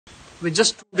With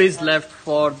just 2 days left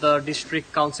for the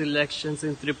district council elections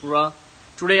in Tripura,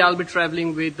 today I'll be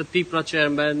traveling with the Tripura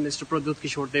chairman, Mr.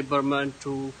 Pradyot Deb Barman,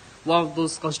 to one of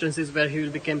those constituencies where he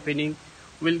will be campaigning.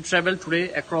 We'll travel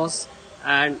today across,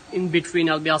 and in between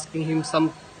I'll be asking him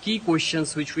some key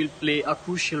questions which will play a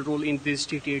crucial role in these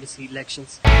TTAADC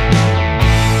elections.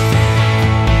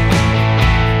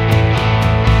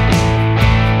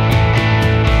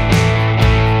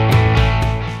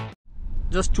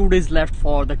 Just 2 days left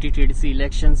for the TTAADC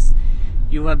elections.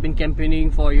 You have been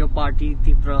campaigning for your party,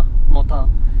 Tripura Motha,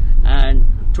 and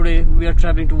today we are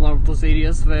traveling to one of those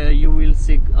areas where you will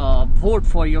seek vote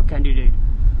for your candidate.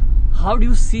 How do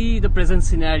you see the present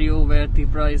scenario where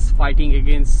Tripura is fighting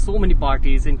against so many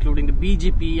parties, including the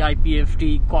BJP,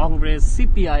 IPFT, Congress,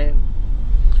 CPI?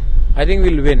 I think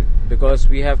we'll win because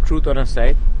we have truth on our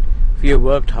side. We have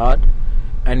worked hard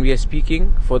and we are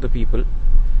speaking for the people.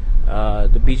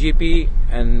 The BJP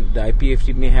and the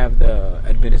IPFT may have the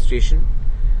administration,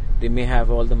 they may have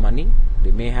all the money,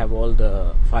 they may have all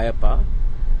the firepower,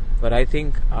 but I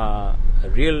think a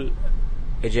real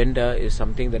agenda is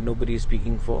something that nobody is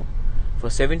speaking for. For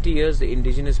 70 years, the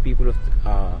indigenous people of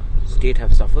our state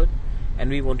have suffered, and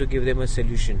we want to give them a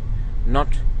solution,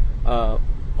 not an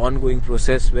ongoing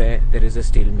process where there is a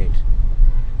stalemate.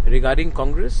 Regarding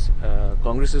Congress,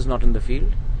 Congress is not in the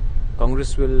field.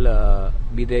 Congress will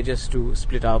be there just to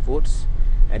split our votes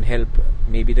and help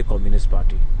maybe the Communist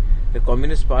Party. The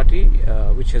Communist Party,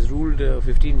 which has ruled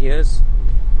 15 years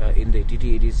in the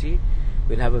TTAADC,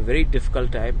 will have a very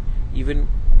difficult time even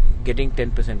getting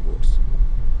 10% votes.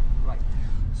 Right.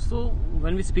 So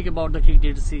when we speak about the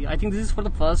TTAADC, I think this is for the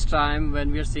first time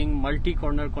when we are seeing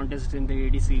multi-corner contest in the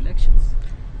ADC elections.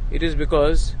 It is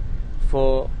because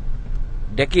for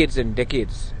decades and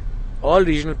decades, all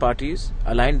regional parties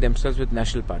aligned themselves with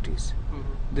national parties.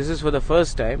 This is for the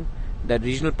first time that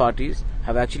regional parties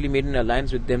have actually made an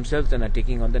alliance with themselves and are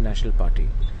taking on the national party.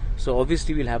 So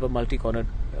obviously we'll have a multi-corner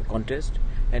contest,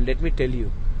 and let me tell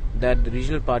you that the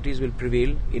regional parties will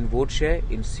prevail in vote share,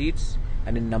 in seats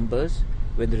and in numbers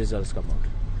when the results come out.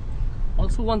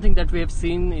 Also, one thing that we have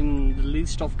seen in the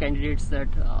list of candidates that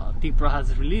Tripura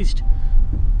has released,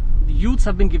 the youths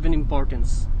have been given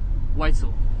importance. Why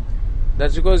so?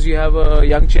 That's because you have a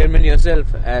young chairman yourself,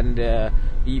 and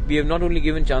we have not only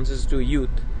given chances to youth,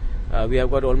 we have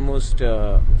got almost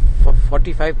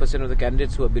 45% of the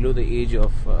candidates who are below the age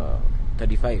of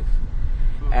 35.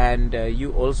 And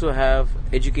you also have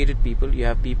educated people, you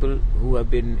have people who have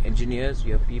been engineers,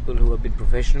 you have people who have been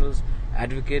professionals,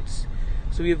 advocates.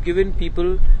 So we have given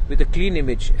people with a clean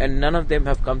image, and none of them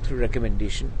have come through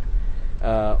recommendation.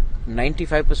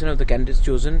 95% of the candidates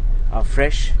chosen are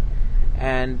fresh,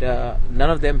 and none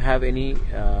of them have any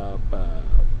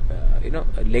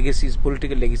legacies,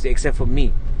 political legacy, except for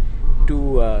me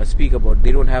to speak about.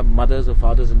 They don't have mothers or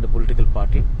fathers in the political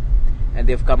party, and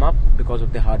they've come up because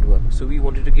of their hard work. So we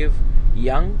wanted to give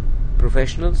young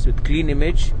professionals with clean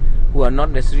image, who are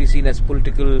not necessarily seen as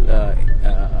political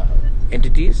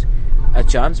entities, a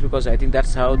chance, because I think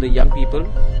that's how the young people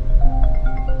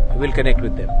will connect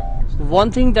with them.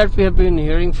 One thing that we have been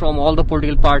hearing from all the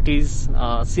political parties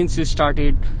since you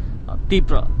started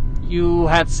Tripura, you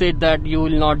have said that you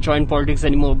will not join politics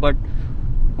anymore, but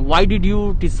why did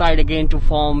you decide again to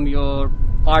form your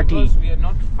party? Because we are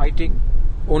not fighting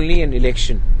only an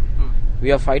election.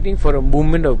 We are fighting for a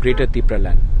movement of Greater Tripura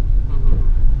land.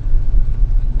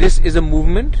 This is a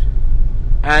movement,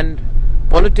 and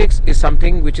politics is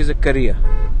something which is a career.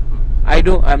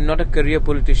 I'm not a career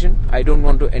politician. I don't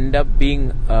want to end up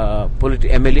being a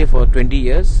MLA for 20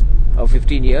 years or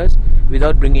 15 years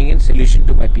without bringing in solution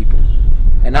to my people.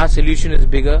 And our solution is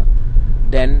bigger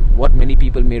than what many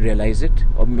people may realize it,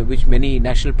 or which many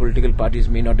national political parties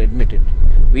may not admit it.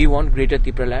 We want Greater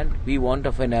Tripura land. We want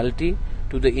a finality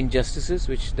to the injustices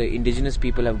which the indigenous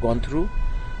people have gone through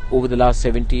over the last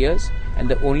 70 years. And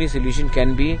the only solution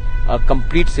can be a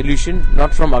complete solution,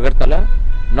 not from Agartala,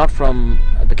 not from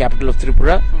the capital of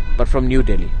Tripura, but from New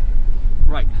Delhi.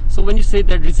 Right. So when you say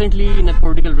that recently in a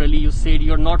political rally you said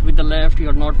you're not with the left,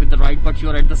 you're not with the right, but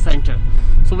you're at the center.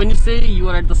 So when you say you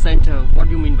are at the center, what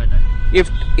do you mean by that? If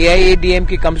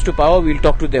TTAADC comes to power, we'll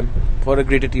talk to them for a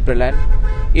Greater Tripura land.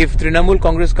 If Trinamool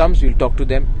Congress comes, we'll talk to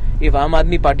them. If Aam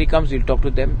Aadmi Party comes, we'll talk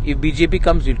to them. If BJP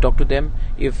comes, we'll talk to them.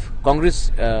 If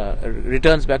Congress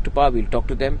returns back to power, we'll talk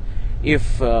to them.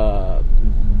 If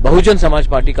Bahujan Samaj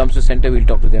Party comes to center, we'll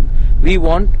talk to them. We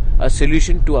want a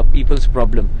solution to our people's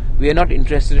problem. We are not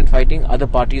interested in fighting other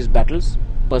parties' battles,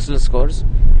 personal scores.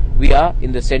 We are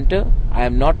in the center. I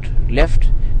am not left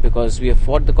because we have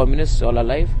fought the communists all our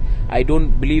life. I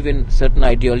don't believe in certain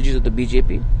ideologies of the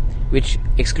BJP. which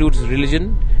excludes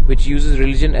religion, which uses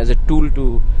religion as a tool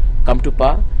to come to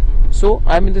power. So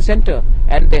I'm in the center,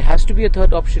 and there has to be a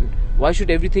third option. Why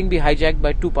should everything be hijacked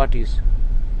by two parties?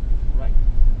 Right.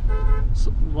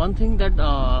 So one thing that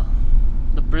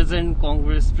the present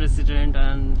Congress president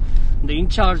and the in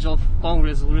charge of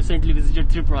Congress who recently visited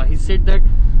Tripura, he said that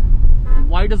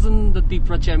why doesn't the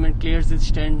Tripura chairman clear his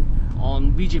stand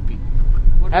on BJP?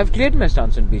 I've cleared my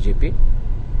stance on BJP.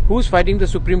 Who's fighting the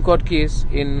Supreme Court case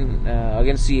in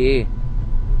against CAA?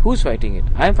 Who's fighting it?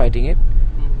 I'm fighting it.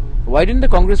 Why didn't the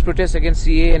Congress protest against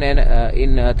CAA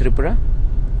in Tripura?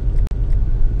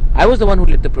 I was the one who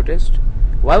led the protest.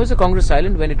 Why was the Congress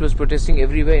silent when it was protesting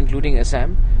everywhere, including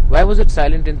Assam? Why was it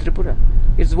silent in Tripura?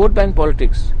 It's vote bank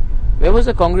politics. Where was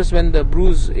the Congress when the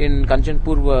brews in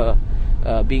Kanchanpur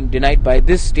were being denied by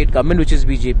this state government, which is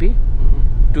BJP,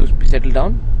 to settle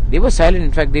down? They were silent.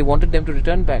 In fact, they wanted them to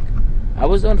return back. I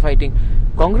was the one fighting.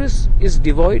 Congress is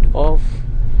devoid of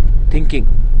thinking.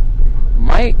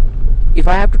 If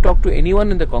I have to talk to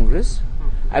anyone in the Congress,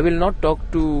 I will not talk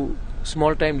to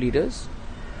small-time leaders.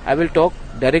 I will talk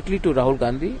directly to Rahul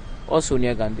Gandhi or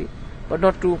Sonia Gandhi, but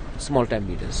not to small-time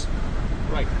leaders.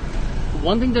 Right.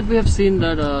 One thing that we have seen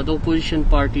that the opposition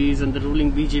parties and the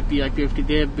ruling BJP, IPFT,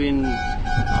 they have been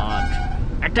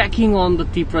attacking on the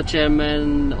Tripura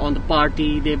chairman, on the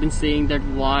party. They have been saying that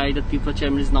why the Tripura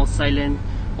chairman is now silent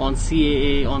on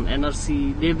CAA, on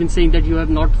NRC. They have been saying that you have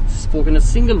not spoken a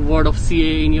single word of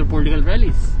CAA in your political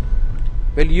rallies.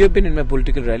 Well, you have been in my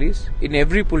political rallies. In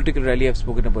every political rally, I have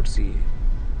spoken about CAA.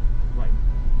 Right.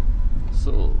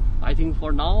 So, I think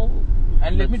for now...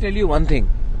 And let me tell you one thing.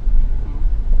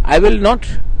 I will not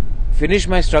finish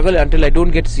my struggle until I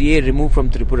don't get CAA removed from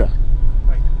Tripura.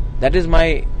 Right. That is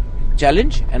my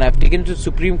challenge, and I have taken it to the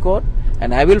Supreme Court,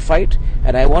 and I will fight,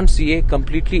 and I want CAA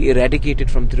completely eradicated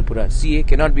from Tripura. CAA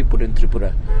cannot be put in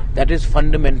Tripura. That is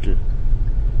fundamental.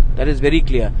 That is very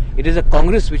clear. It is a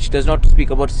Congress which does not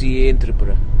speak about CAA in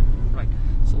Tripura. Right.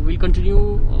 So we'll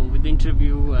continue with the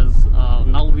interview as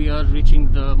now we are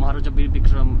reaching the Maharaja Bir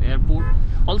Bikram airport.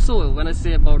 Also, when I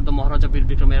say about the Maharaja Bir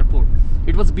Bikram airport,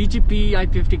 it was BJP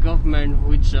IPFT government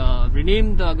which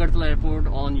renamed the Agartala airport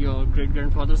on your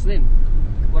great-grandfather's name.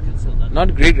 What did you say that?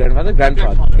 Not great-grandfather,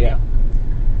 grandfather. Yeah.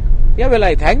 Yeah, well,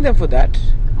 I thank them for that.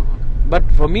 But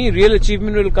for me, real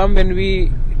achievement will come when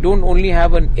we don't only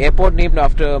have an airport named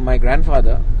after my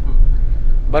grandfather,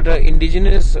 but an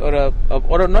indigenous or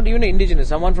not even an indigenous,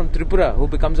 someone from Tripura who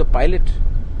becomes a pilot.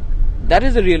 That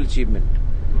is the real achievement.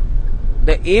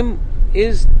 The aim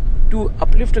is to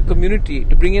uplift a community,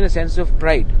 to bring in a sense of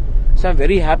pride. So I'm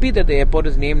very happy that the airport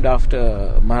is named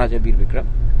after Maharaja Bir Bikram.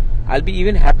 I'll be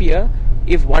even happier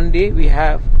if one day we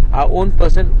have our own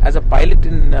person as a pilot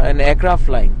in an aircraft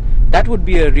flying. That would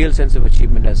be a real sense of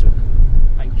achievement as well.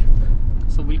 Thank you.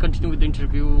 So we'll continue with the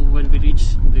interview when we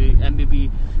reach the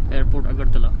MBB airport,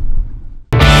 Agartala.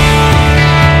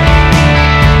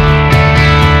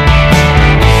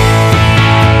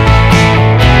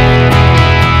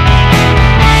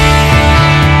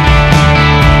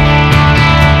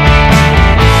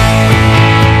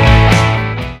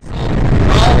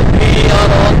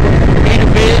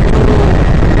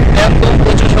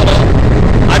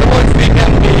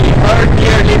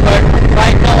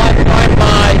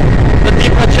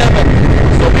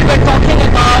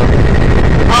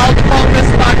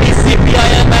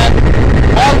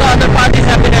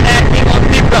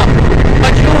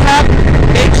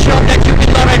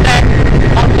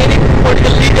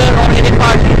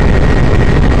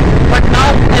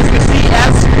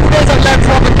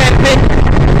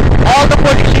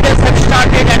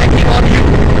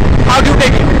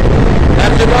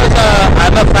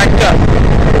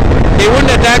 They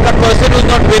wouldn't attack a person who's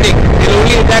not winning. They'll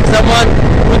only attack someone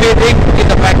who they think is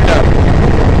a factor.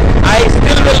 I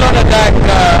still will not attack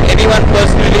anyone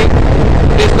personally.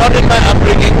 It is not in my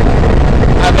upbringing.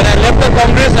 When I left the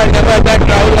Congress, I never attacked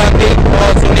Rahul Gandhi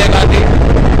or Sonia Gandhi.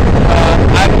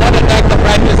 I have not attacked the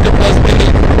Prime Minister personally.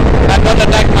 I have not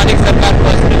attacked Manik Sarkar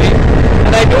personally.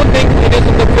 And I don't think it is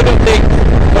in the fit of things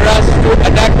for us to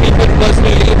attack people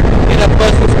personally in a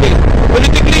personal space.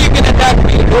 Politically, you can attack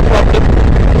me, no problem.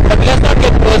 But let's not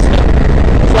get personal.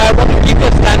 So I want to keep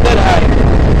the standard high.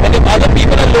 And if other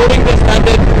people are lowering their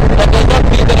standard, that does not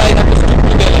mean that I have to stoop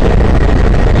to their level.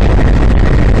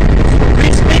 We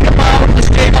speak about the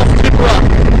state of Tripura.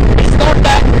 It's not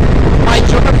that my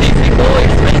geography, if you know,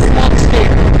 it's a very small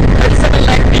state. 37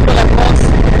 lakh people across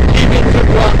live in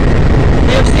Tripura.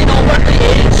 We have seen over the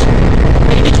age,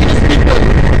 the indigenous people,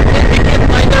 they became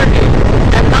minority.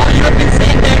 And now you have been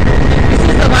saying that this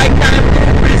is the right time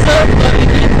to preserve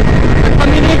the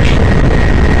community.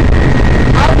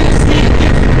 How do you see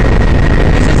if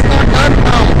this is not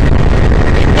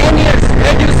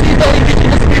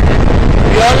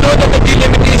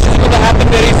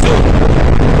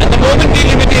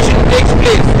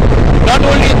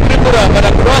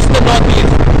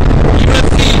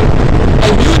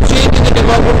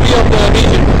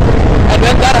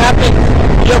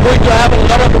are going to have a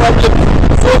lot of problems,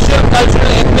 social, cultural,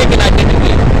 ethnic and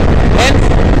identity. Hence,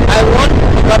 I want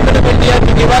the Government of India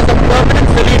to give us a permanent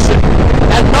solution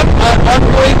and not an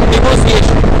ongoing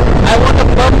negotiation. I want a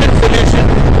permanent solution,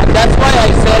 and that's why I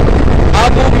said our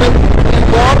movement is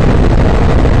more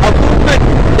a movement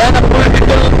than a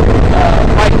political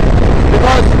fight,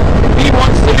 because we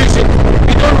want solutions.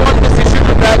 We don't want this issue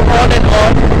to drag on and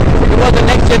on, because the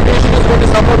next generation is going to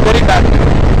suffer very badly.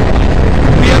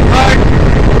 We have heard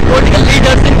political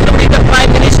leaders, including the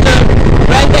Prime Minister,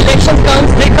 when the election comes,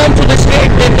 they come to the state,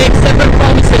 they make several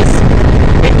promises.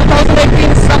 In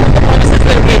 2018, some of the promises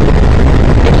were made.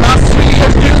 In the last 3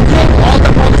 years, do you think all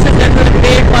the promises that were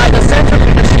made by the central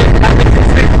leadership have been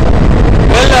fulfilled?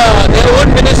 Well, their own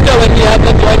minister, when we had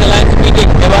the joint alliance meeting,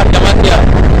 Deb Barman,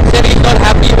 said he's not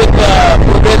happy with the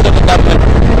progress of the government.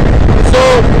 So,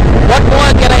 what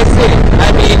more can I say?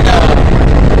 I mean,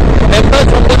 members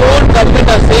from their own government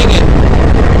are saying it.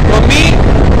 For me,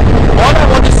 all I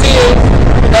want to say is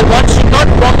that one should not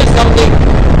promise something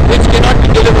which cannot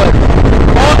be delivered,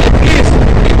 or at least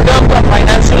in terms of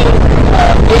financial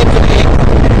gains and aims.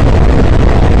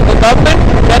 The government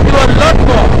can do a lot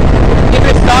more if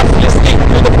it starts listening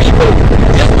to the people.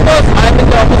 Just because I am in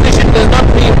the opposition does not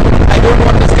mean I don't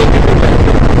want the state to do well.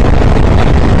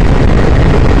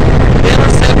 There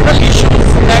are several issues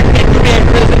that need to be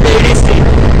addressed in the ADC.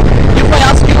 If I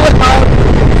ask you about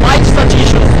 5 such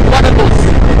issues, what are those?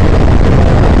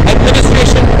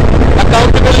 Administration,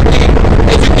 accountability,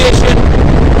 education,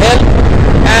 health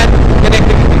and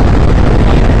connectivity.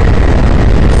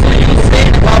 So you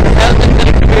said about health and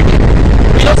connectivity.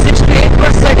 We know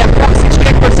 68%, approximately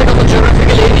 68% of the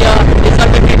geographical area is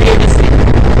under TTAADC.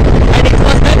 And it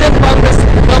was the then Congress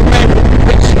government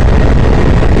which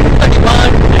put the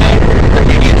demand and the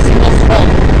TTAADC was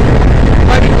formed.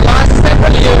 But in the last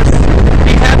several years,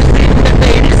 we have seen that the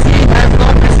ADC has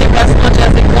not received as much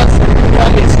as it was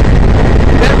promised.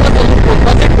 Where was the loophole?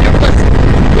 Was it due to the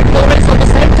ignorance of the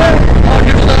center or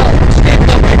due to the state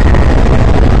government?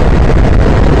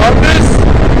 Congress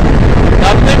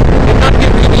government did not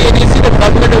give TTAADC, the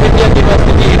Government of India gave us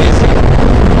TTAADC.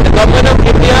 The Government of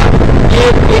India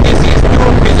gave ADCs to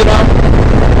Mizoram,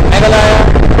 Meghalaya,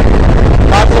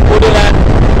 parts of Bodoland,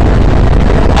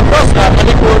 across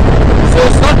Manipur. So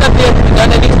it's not that they have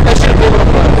done any special favor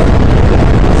for us.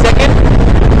 Second,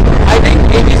 I think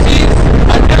ADCs,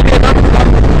 until they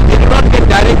do not get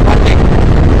direct funding,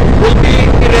 will be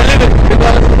irrelevant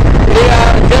because they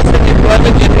are just an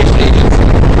employment generation agency.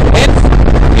 Hence,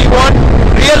 we want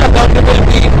real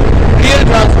accountability, real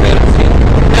transparency,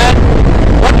 and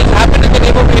what has happened in the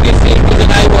name of ADC is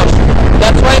an eyewash.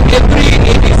 That's why every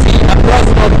ADC across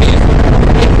Northeast,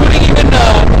 including even the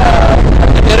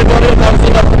territorial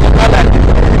council of Nagaland,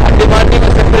 are demanding a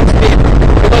separate state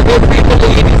because they feel that the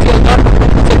ADC has not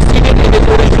succeeded in its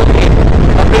original aim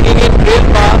of bringing in real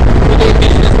power to the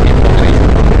indigenous people of the region.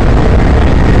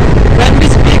 When we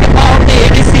speak about the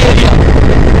ADC area,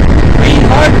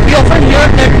 we often hear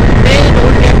that they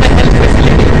don't get the health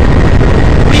facility.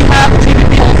 We have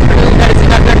GBP hospital that is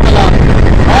in Agartala.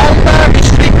 All the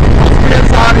district hospitals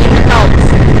are in the towns.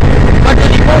 But the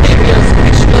remote areas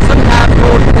which doesn't have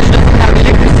road, which doesn't have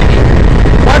electricity,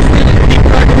 what will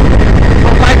people do to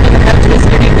provide them health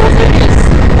facility in those areas?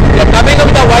 We are coming up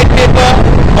with a white paper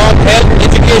on health,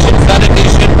 education,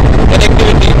 sanitation,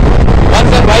 connectivity. Once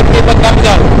that white paper comes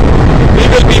out, we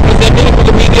will be presenting it to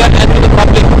the media and to the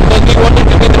public because we want it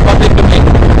to be in the public domain.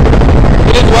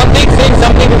 It is one thing saying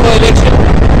something before election,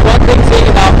 one thing saying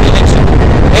it after election.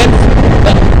 Hence,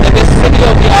 the necessity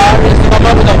of the hour is to come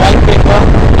up with a white paper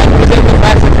and present the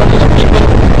facts in front of the people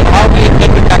and how we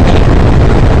intend to tackle it.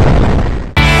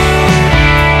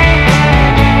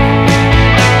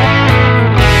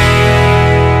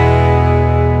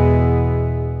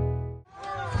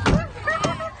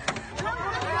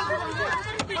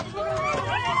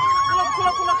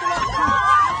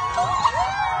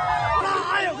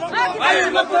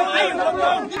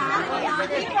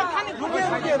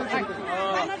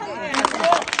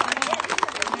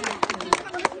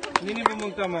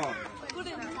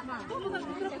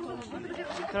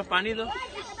 पानी दो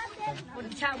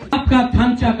आपका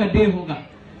थांचा का day होगा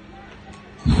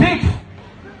 6th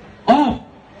of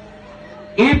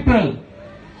April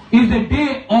is a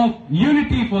day of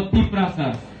unity for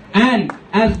Tiprasas, and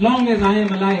as long as I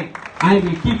am alive I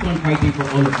will keep on fighting for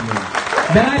all of you.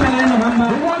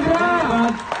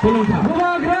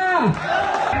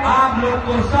 आप लोग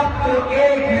को सबको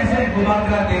एक मैसेज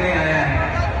मुबारक देने आया है।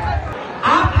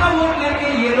 आपका वोट लेके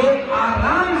ये लोग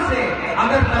आराम से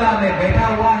अगरतला में बैठा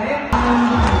हुआ है।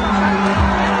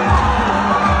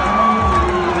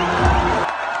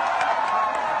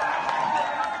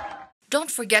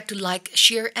 forget to like,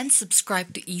 share, and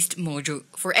subscribe to EastMojo.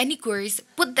 For any queries,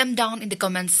 put them down in the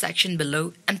comments section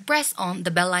below and press on the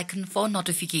bell icon for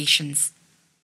notifications.